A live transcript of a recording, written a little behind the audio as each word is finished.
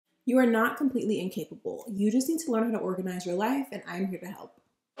You are not completely incapable. You just need to learn how to organize your life, and I'm here to help.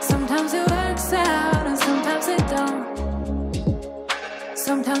 Sometimes it works out and sometimes it don't.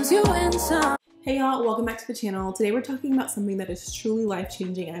 Sometimes you win some. Hey y'all, welcome back to the channel. Today we're talking about something that is truly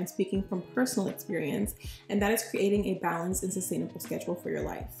life-changing, and I'm speaking from personal experience, and that is creating a balanced and sustainable schedule for your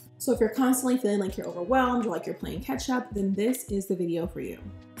life. So if you're constantly feeling like you're overwhelmed or like you're playing catch up, then this is the video for you.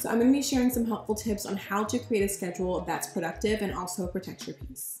 So I'm going to be sharing some helpful tips on how to create a schedule that's productive and also protects your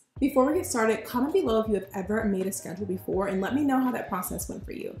peace. Before we get started, comment below if you have ever made a schedule before and let me know how that process went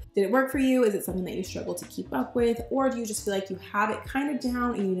for you. Did it work for you? Is it something that you struggle to keep up with? Or do you just feel like you have it kind of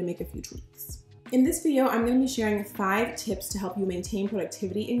down and you need to make a few tweaks? In this video, I'm going to be sharing 5 tips to help you maintain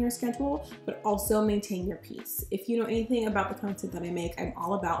productivity in your schedule, but also maintain your peace. If you know anything about the content that I make, I'm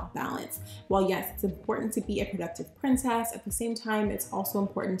all about balance. While yes, it's important to be a productive princess, at the same time, it's also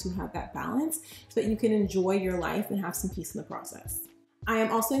important to have that balance so that you can enjoy your life and have some peace in the process. I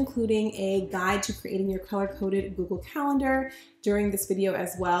am also including a guide to creating your color-coded Google Calendar during this video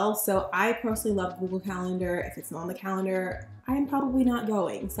as well. So I personally love Google Calendar. If it's not on the calendar, I am probably not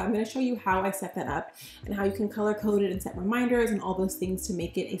going. So I'm going to show you how I set that up and how you can color code it and set reminders and all those things to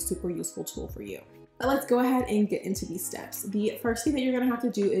make it a super useful tool for you. But let's go ahead and get into these steps. The first thing that you're going to have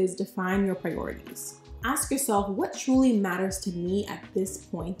to do is define your priorities. Ask yourself, what truly matters to me at this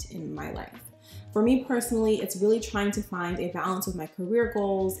point in my life? For me personally, it's really trying to find a balance with my career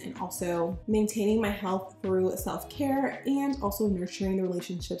goals and also maintaining my health through self-care and also nurturing the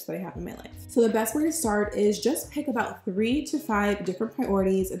relationships that I have in my life. So the best way to start is just pick about 3 to 5 different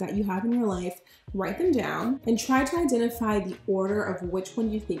priorities that you have in your life, write them down, and try to identify the order of which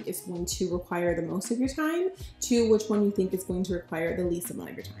one you think is going to require the most of your time to which one you think is going to require the least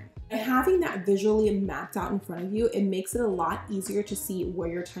amount of your time. By having that visually mapped out in front of you, it makes it a lot easier to see where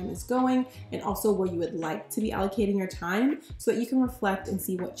your time is going and also where you would like to be allocating your time so that you can reflect and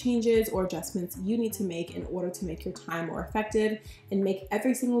see what changes or adjustments you need to make in order to make your time more effective and make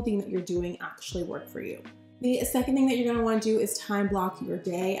every single thing that you're doing actually work for you. The second thing that you're going to want to do is time block your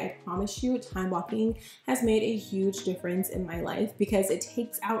day. I promise you, time blocking has made a huge difference in my life because it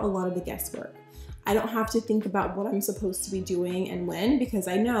takes out a lot of the guesswork. I don't have to think about what I'm supposed to be doing and when, because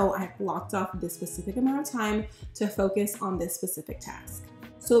I know I've blocked off this specific amount of time to focus on this specific task.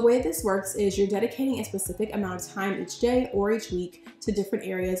 So the way this works is you're dedicating a specific amount of time each day or each week to different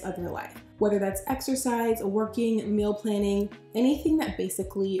areas of your life, whether that's exercise, working, meal planning, anything that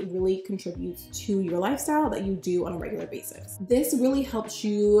basically really contributes to your lifestyle that you do on a regular basis. This really helps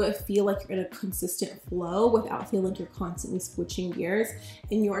you feel like you're in a consistent flow without feeling like you're constantly switching gears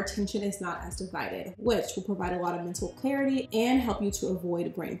and your attention is not as divided, which will provide a lot of mental clarity and help you to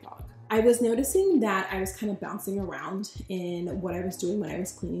avoid brain fog. I was noticing that I was kind of bouncing around in what I was doing when I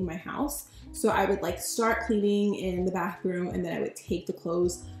was cleaning my house. So I would like start cleaning in the bathroom and then I would take the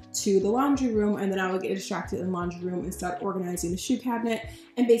clothes to the laundry room and then I would get distracted in the laundry room and start organizing the shoe cabinet.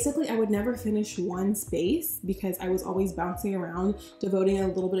 And basically I would never finish one space because I was always bouncing around, devoting a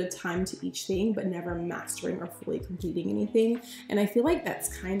little bit of time to each thing, but never mastering or fully completing anything. And I feel like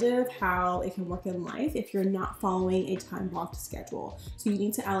that's kind of how it can work in life if you're not following a time blocked schedule. So you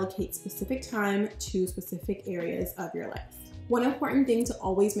need to allocate specific time to specific areas of your life. One important thing to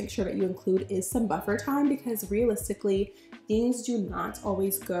always make sure that you include is some buffer time because realistically, things do not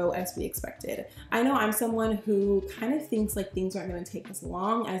always go as we expected. I know I'm someone who kind of thinks like things aren't going to take as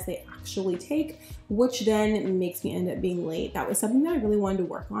long as they actually take, which then makes me end up being late. That was something that I really wanted to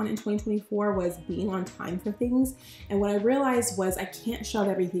work on in 2024 was being on time for things. And what I realized was I can't shove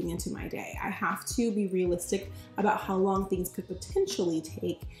everything into my day. I have to be realistic about how long things could potentially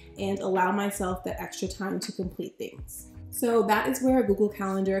take and allow myself that extra time to complete things. So that is where Google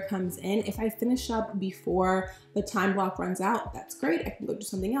Calendar comes in. If I finish up before the time block runs out, that's great. I can go do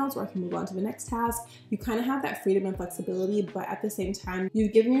something else or I can move on to the next task. You kind of have that freedom and flexibility, but at the same time,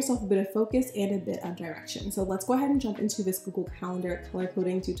 you've given yourself a bit of focus and a bit of direction. So let's go ahead and jump into this Google Calendar color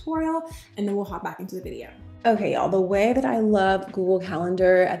coding tutorial, and then we'll hop back into the video. Okay, y'all, the way that I love Google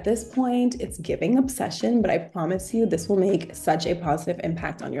Calendar at this point, it's giving obsession, but I promise you this will make such a positive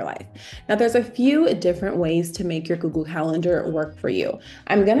impact on your life. Now, there's a few different ways to make your Google Calendar work for you.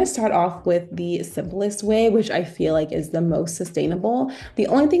 I'm gonna start off with the simplest way, which I feel like is the most sustainable. The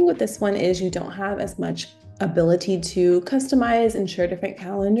only thing with this one is you don't have as much ability to customize and share different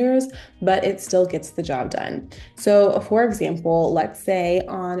calendars, but it still gets the job done. So for example, let's say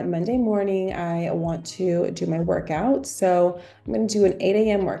on Monday morning, I want to do my workout. So I'm going to do an 8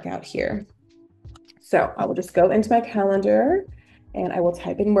 a.m. workout here. So I will just go into my calendar and I will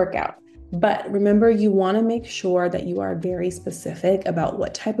type in workout. But remember, you want to make sure that you are very specific about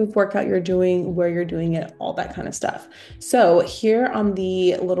what type of workout you're doing, where you're doing it, all that kind of stuff. So here on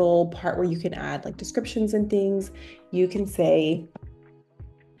the little part where you can add like descriptions and things, you can say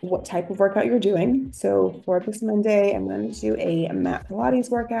what type of workout you're doing. So for this Monday, I'm going to do a mat Pilates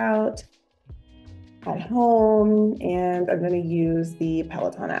workout at home, and I'm going to use the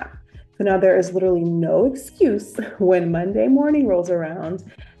Peloton app. So now there is literally no excuse when Monday morning rolls around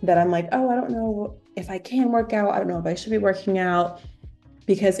that I'm like, oh, I don't know if I can work out. I don't know if I should be working out,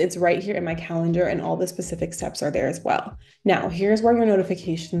 because it's right here in my calendar and all the specific steps are there as well. Now, here's where your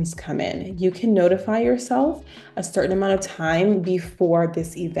notifications come in. You can notify yourself a certain amount of time before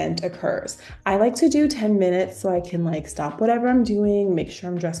this event occurs. I like to do 10 minutes so I can like stop whatever I'm doing, make sure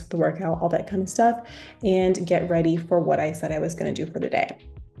I'm dressed for the workout, all that kind of stuff, and get ready for what I said I was going to do for the day.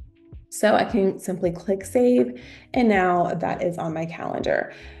 So I can simply click save, and now that is on my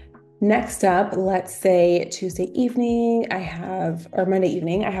calendar. Next up, let's say Tuesday evening, or Monday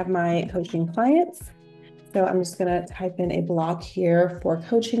evening, I have my coaching clients. So I'm just gonna type in a block here for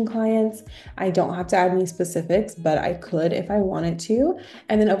coaching clients. I don't have to add any specifics, but I could if I wanted to.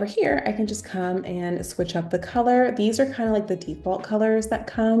 And then over here, I can just come and switch up the color. These are kind of like the default colors that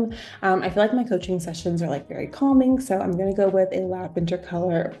come. I feel like my coaching sessions are like very calming, so I'm gonna go with a lavender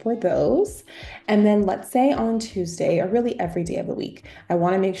color for those. And then let's say on Tuesday, or really every day of the week, I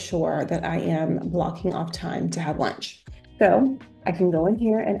wanna make sure that I am blocking off time to have lunch. So I can go in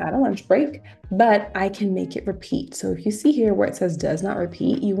here and add a lunch break, but I can make it repeat. So if you see here where it says does not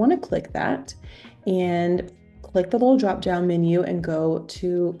repeat, you want to click that and click the little drop down menu and go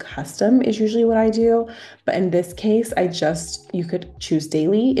to custom is usually what I do. But in this case, you could choose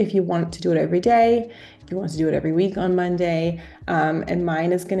daily if you want to do it every day, if you want to do it every week on Monday. And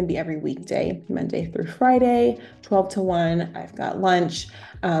mine is going to be every weekday, Monday through Friday, 12 to 1. I've got lunch.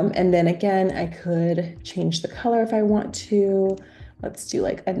 And then again, I could change the color if I want to. Let's do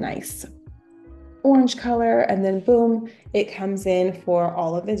like a nice orange color, and then boom, it comes in for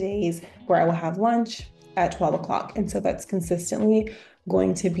all of the days where I will have lunch at 12 o'clock. And so that's consistently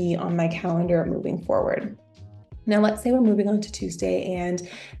going to be on my calendar moving forward. Now, let's say we're moving on to Tuesday, and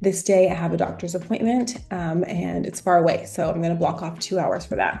this day I have a doctor's appointment and it's far away. So I'm going to block off 2 hours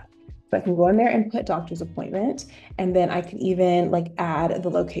for that. So I can go in there and put doctor's appointment, and then I can even like add the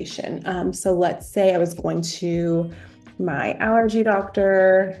location. So let's say I was going to my allergy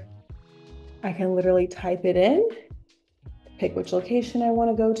doctor. I can literally type it in, pick which location I want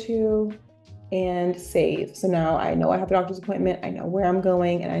to go to, and save. So now I know I have a doctor's appointment, I know where I'm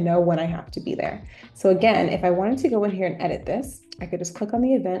going, and I know when I have to be there. So again, if I wanted to go in here and edit this, I could just click on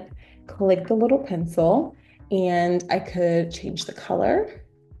the event, click the little pencil, and I could change the color.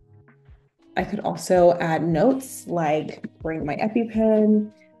 I could also add notes like bring my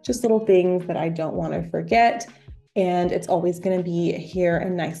EpiPen, just little things that I don't want to forget. And it's always going to be here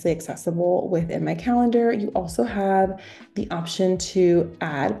and nicely accessible within my calendar. You also have the option to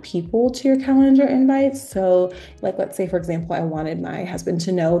add people to your calendar invites. So like, let's say, for example, I wanted my husband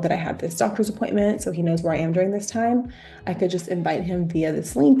to know that I had this doctor's appointment, so he knows where I am during this time. I could just invite him via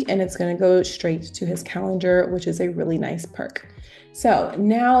this link, and it's going to go straight to his calendar, which is a really nice perk. So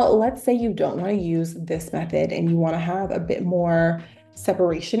now let's say you don't want to use this method and you want to have a bit more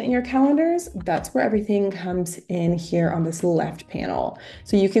separation in your calendars. That's where everything comes in here on this left panel.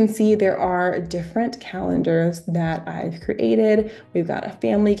 So you can see there are different calendars that I've created. We've got a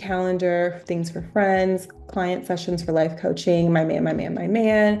family calendar, things for friends, client sessions for life coaching, my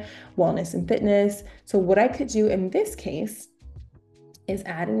man, wellness and fitness. So what I could do in this case is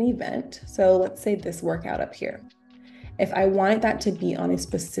add an event. So let's say this workout up here. If I wanted that to be on a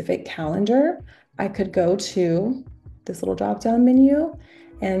specific calendar, I could go to this little drop down menu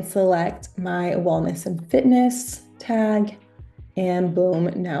and select my wellness and fitness tag, and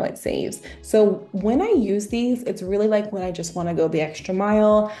boom, now it saves. So when I use these, it's really like when I just want to go the extra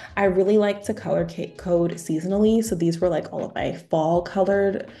mile. I really like to color code seasonally. So these were like all of my fall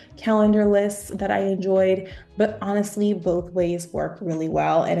colored calendar lists that I enjoyed, but honestly, both ways work really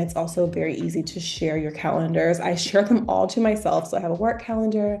well. And it's also very easy to share your calendars. I share them all to myself. So I have a work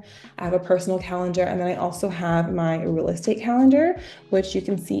calendar, I have a personal calendar, and then I also have my real estate calendar, which you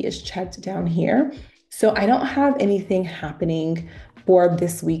can see is checked down here. So I don't have anything happening for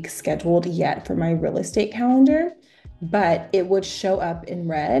this week scheduled yet for my real estate calendar, but it would show up in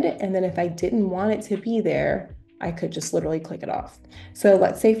red. And then if I didn't want it to be there, I could just literally click it off. So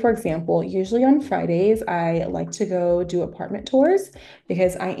let's say, for example, usually on Fridays, I like to go do apartment tours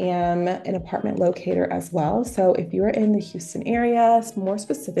because I am an apartment locator as well. So if you're in the Houston area, more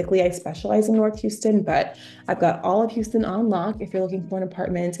specifically, I specialize in North Houston, but I've got all of Houston on lock. If you're looking for an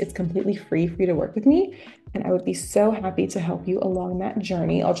apartment, it's completely free for you to work with me. And I would be so happy to help you along that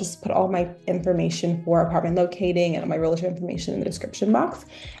journey. I'll just put all my information for apartment locating and my realtor information in the description box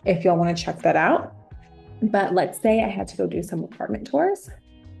if y'all want to check that out. But let's say I had to go do some apartment tours,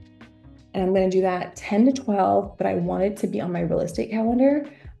 and I'm going to do that 10 to 12, but I want it to be on my real estate calendar.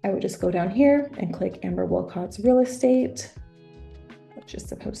 I would just go down here and click Amber Wilcott's real estate, which is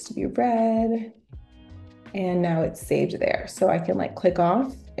supposed to be red. And now it's saved there. So I can like click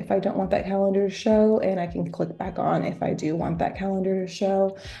off if I don't want that calendar to show, and I can click back on if I do want that calendar to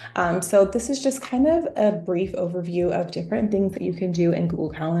show. So this is just kind of a brief overview of different things that you can do in Google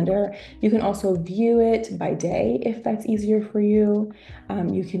Calendar. You can also view it by day if that's easier for you.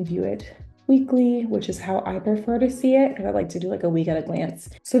 You can view it weekly, which is how I prefer to see it, because I like to do like a week at a glance.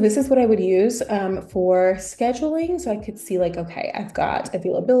 So this is what I would use for scheduling. So I could see like, okay, I've got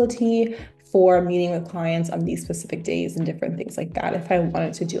availability for meeting with clients on these specific days and different things like that if I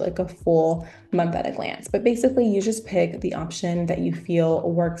wanted to do like a full month at a glance. But basically you just pick the option that you feel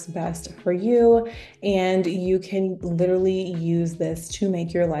works best for you, and you can literally use this to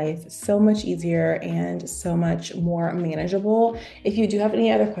make your life so much easier and so much more manageable. If you do have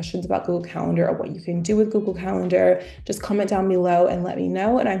any other questions about Google Calendar or what you can do with Google Calendar, just comment down below and let me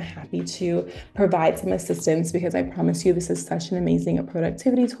know, and I'm happy to provide some assistance, because I promise you this is such an amazing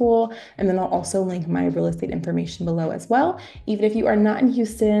productivity tool. And then I'll also link my real estate information below as well. Even if you are not in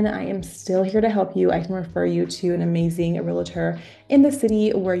Houston, I am still here to help you. I can refer you to an amazing realtor in the city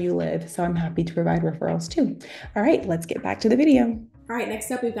where you live. So I'm happy to provide referrals too. All right, let's get back to the video. All right,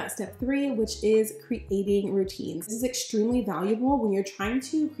 next up, we've got step 3, which is creating routines. This is extremely valuable when you're trying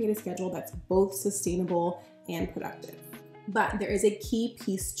to create a schedule that's both sustainable and productive. But there is a key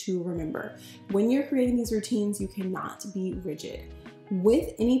piece to remember. When you're creating these routines, you cannot be rigid.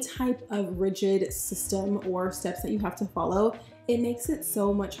 With any type of rigid system or steps that you have to follow, it makes it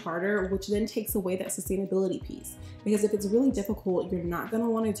so much harder, which then takes away that sustainability piece. Because if it's really difficult, you're not gonna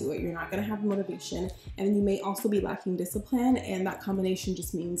wanna do it, you're not gonna have motivation, and you may also be lacking discipline, and that combination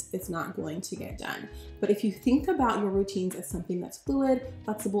just means it's not going to get done. But if you think about your routines as something that's fluid,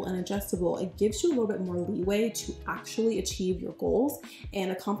 flexible, and adjustable, it gives you a little bit more leeway to actually achieve your goals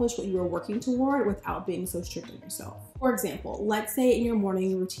and accomplish what you are working toward without being so strict on yourself. For example, let's say in your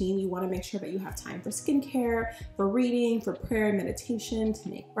morning routine, you wanna make sure that you have time for skincare, for reading, for prayer and meditation, to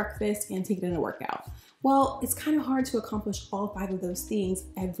make breakfast, and to get in a workout. Well, it's kind of hard to accomplish all 5 of those things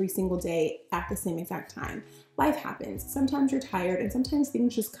every single day at the same exact time. Life happens. Sometimes you're tired and sometimes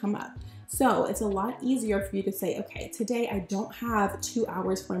things just come up. So it's a lot easier for you to say, okay, today I don't have 2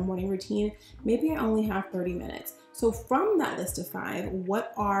 hours for a morning routine. Maybe I only have 30 minutes. So from that list of 5,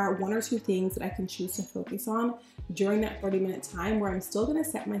 what are 1 or 2 things that I can choose to focus on during that 30-minute time where I'm still gonna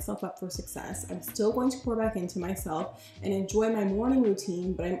set myself up for success. I'm still going to pour back into myself and enjoy my morning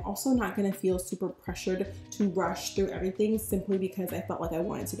routine, but I'm also not gonna feel super pressured to rush through everything simply because I felt like I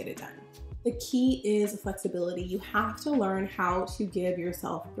wanted to get it done. The key is flexibility. You have to learn how to give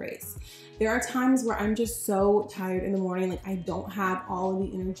yourself grace. There are times where I'm just so tired in the morning, like I don't have all of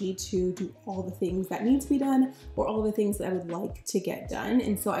the energy to do all the things that need to be done or all the things that I would like to get done.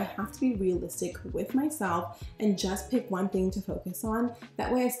 And so I have to be realistic with myself and just pick one thing to focus on.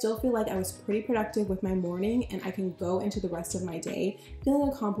 That way I still feel like I was pretty productive with my morning, and I can go into the rest of my day feeling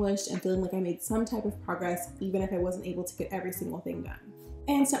accomplished and feeling like I made some type of progress, even if I wasn't able to get every single thing done.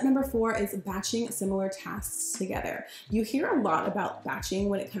 And step number 4 is batching similar tasks together. You hear a lot about batching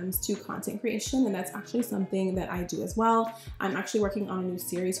when it comes to content creation, and that's actually something that I do as well. I'm actually working on a new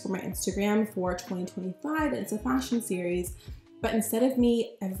series for my Instagram for 2025, and it's a fashion series. But instead of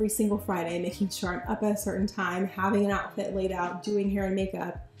me every single Friday making sure I'm up at a certain time, having an outfit laid out, doing hair and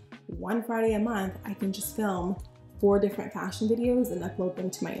makeup, one Friday a month, I can just film 4 different fashion videos and upload them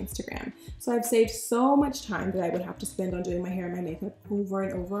to my Instagram. So I've saved so much time that I would have to spend on doing my hair and my makeup over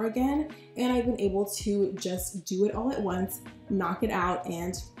and over again. And I've been able to just do it all at once, knock it out,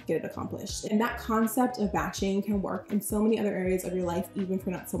 and get it accomplished. And that concept of batching can work in so many other areas of your life, even if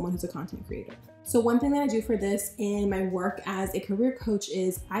you're not someone who's a content creator. So one thing that I do for this in my work as a career coach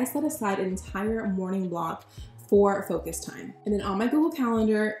is I set aside an entire morning block for focus time. And then on my Google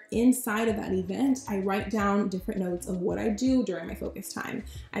Calendar, inside of that event, I write down different notes of what I do during my focus time.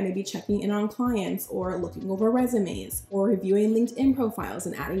 I may be checking in on clients or looking over resumes or reviewing LinkedIn profiles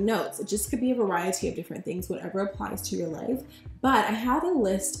and adding notes. It just could be a variety of different things, whatever applies to your life. But I have a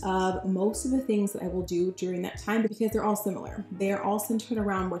list of most of the things that I will do during that time because they're all similar. They are all centered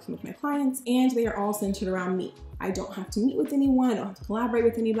around working with my clients, and they are all centered around me. I don't have to meet with anyone. I don't have to collaborate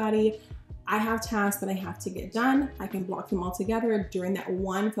with anybody. I have tasks that I have to get done. I can block them all together during that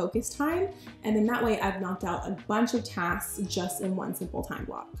one focus time. And then that way I've knocked out a bunch of tasks just in one simple time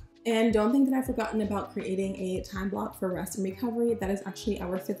block. And don't think that I've forgotten about creating a time block for rest and recovery. That is actually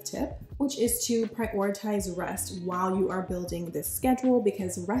our 5th tip, which is to prioritize rest while you are building this schedule,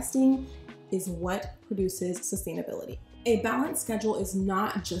 because resting is what produces sustainability. A balanced schedule is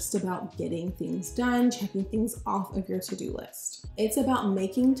not just about getting things done, checking things off of your to-do list. It's about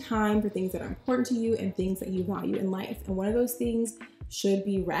making time for things that are important to you and things that you value in life. And one of those things should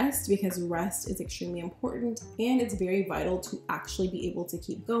be rest, because rest is extremely important and it's very vital to actually be able to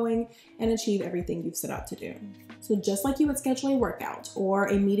keep going and achieve everything you've set out to do. So just like you would schedule a workout or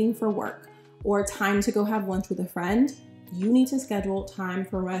a meeting for work or time to go have lunch with a friend, you need to schedule time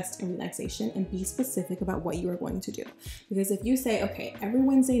for rest and relaxation and be specific about what you are going to do. Because if you say, okay, every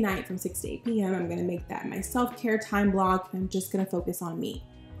Wednesday night from 6 to 8 p.m., I'm gonna make that my self-care time block and I'm just gonna focus on me.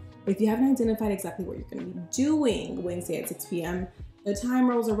 But if you haven't identified exactly what you're gonna be doing Wednesday at 6 p.m., the time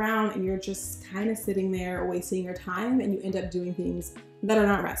rolls around and you're just kind of sitting there wasting your time and you end up doing things that are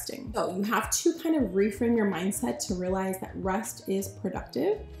not resting. So you have to kind of reframe your mindset to realize that rest is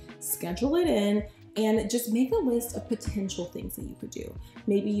productive, schedule it in, and just make a list of potential things that you could do.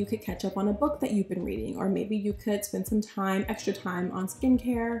 Maybe you could catch up on a book that you've been reading, or maybe you could spend some time, extra time on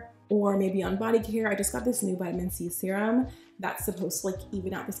skincare, or maybe on body care. I just got this new vitamin C serum that's supposed to like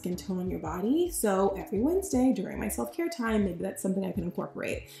even out the skin tone on your body. So every Wednesday during my self-care time, maybe that's something I can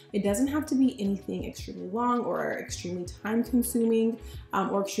incorporate. It doesn't have to be anything extremely long or extremely time consuming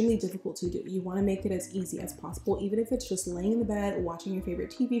or extremely difficult to do. You wanna make it as easy as possible, even if it's just laying in the bed, watching your favorite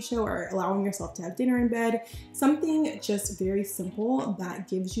TV show, or allowing yourself to have dinner in bed. Something just very simple that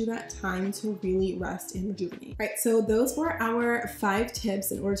gives you that time to really rest and rejuvenate. Right, so those were our 5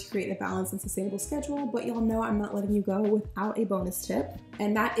 tips in order to create a balanced and sustainable schedule, but y'all know I'm not letting you go without a bonus tip,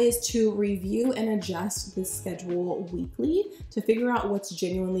 and that is to review and adjust this schedule weekly to figure out what's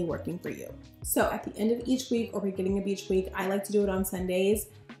genuinely working for you. So at the end of each week or beginning of each week, I like to do it on Sundays.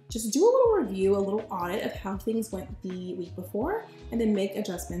 Just do a little review, a little audit of how things went the week before, and then make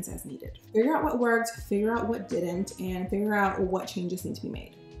adjustments as needed. Figure out what worked, figure out what didn't, and figure out what changes need to be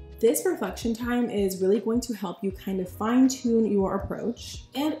made. This reflection time is really going to help you kind of fine-tune your approach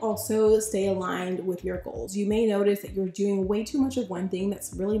and also stay aligned with your goals. You may notice that you're doing way too much of one thing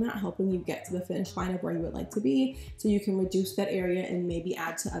that's really not helping you get to the finish line of where you would like to be. So you can reduce that area and maybe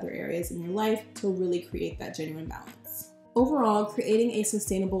add to other areas in your life to really create that genuine balance. Overall, creating a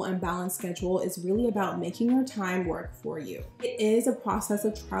sustainable and balanced schedule is really about making your time work for you. It is a process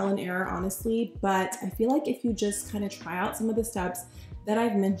of trial and error, honestly, but I feel like if you just kind of try out some of the steps that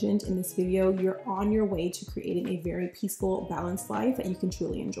I've mentioned in this video, you're on your way to creating a very peaceful, balanced life that you can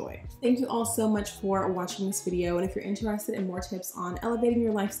truly enjoy. Thank you all so much for watching this video. And if you're interested in more tips on elevating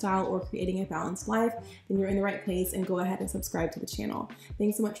your lifestyle or creating a balanced life, then you're in the right place, and go ahead and subscribe to the channel.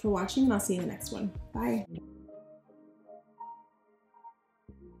 Thanks so much for watching, and I'll see you in the next one. Bye.